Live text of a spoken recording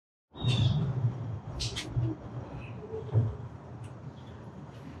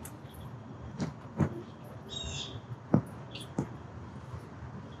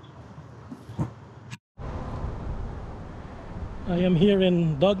I am here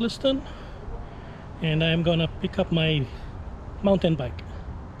in Douglaston and I am gonna pick up my mountain bike,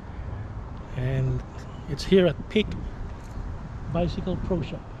 and it's here at Peak Bicycle Pro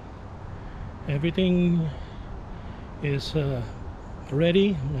Shop. Everything is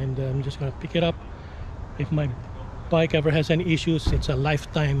ready, and I'm just gonna pick it up. If my bike ever has any issues, it's a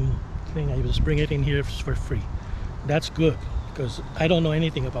lifetime thing. I just bring it in here for free. That's good because I don't know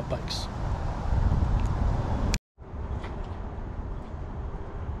anything about bikes.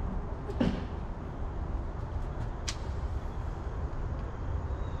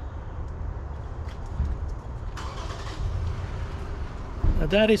 Now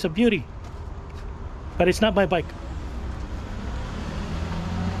that is a beauty, but it's not my bike.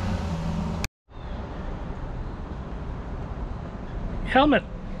 Helmet,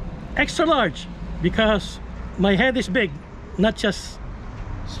 extra large, because my head is big, not just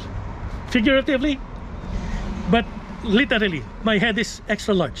figuratively, but literally. My head is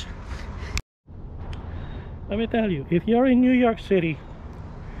extra large. Let me tell you, if you're in New York City,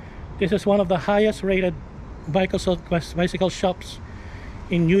 this is one of the highest rated bicycle shops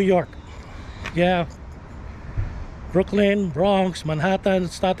in New York. Yeah, Brooklyn, Bronx, Manhattan,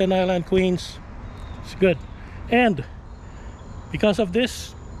 Staten Island, Queens. It's good. And because of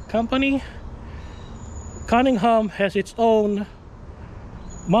this company, Cunningham has its own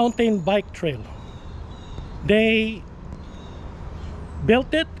mountain bike trail. They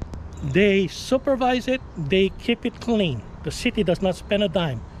built it, they supervise it, they keep it clean. The city does not spend a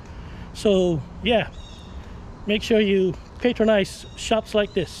dime. So yeah, make sure you patronize shops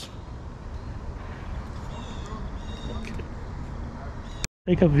like this.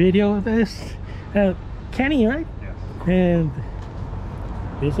 Take a video of this. Kenny, right? Yes. And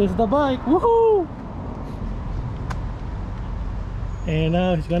this is the bike. Woohoo! And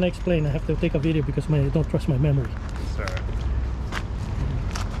now he's gonna explain. I have to take a video because I don't trust my memory. Sorry.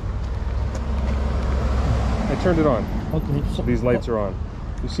 I turned it on. Okay. So These lights are on.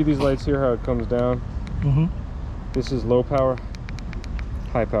 You see these lights here, how it comes down? Mm-hmm. This is low power,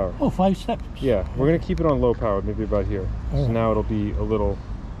 high power. Oh, 5 steps. Yeah, we're gonna keep it on low power, maybe about here. So right. now it'll be a little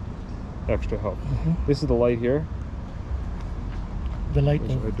extra help. This is the light here. The light.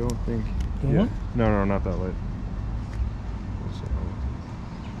 Which I don't think. Yeah. No, not that light.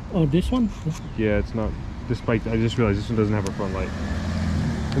 Oh, this one? Yeah, it's not. This bike, I just realized this one doesn't have a front light.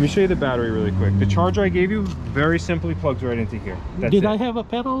 Let me show you the battery really quick. The charger I gave you very simply plugs right into here. That's Did it. I have a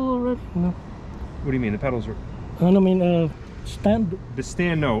pedal already? No. What do you mean? The pedals are. I mean, stand. The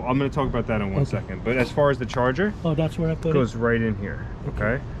stand, no. I'm going to talk about that in one second. But as far as the charger, oh, that's where I put it. Goes right in here.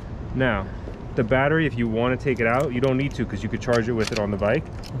 Okay. Now, the battery, if you want to take it out, you don't need to because you could charge it with it on the bike.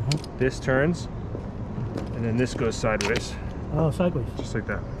 This turns, and then this goes sideways. Oh, sideways. Just like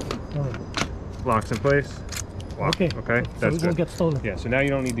that. All right. Locks in place. Lock. Okay. Okay. So it won't get stolen. Yeah. So now you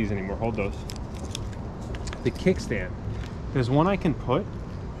don't need these anymore. Hold those. The kickstand. There's one I can put,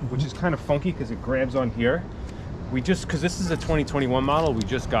 which is kind of funky because it grabs on here. Because this is a 2021 model, we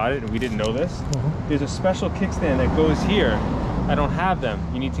just got it and we didn't know this. There's a special kickstand that goes here. I don't have them.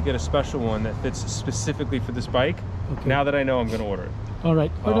 You need to get a special one that fits specifically for this bike. Okay. Now that I know, I'm going to order it. All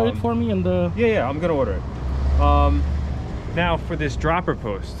right. Order it for me and Yeah, I'm going to order it. Now for this dropper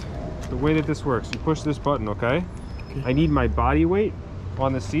post, the way that this works, you push this button, okay? I need my body weight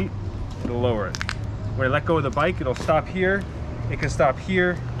on the seat to lower it. When I let go of the bike, it'll stop here. It can stop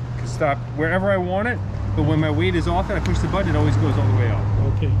here. It can stop wherever I want it. But when my weight is off and I push the button, it always goes all the way up.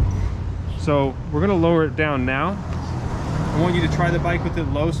 Okay. So we're gonna lower it down now. I want you to try the bike with it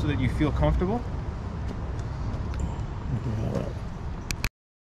low so that you feel comfortable.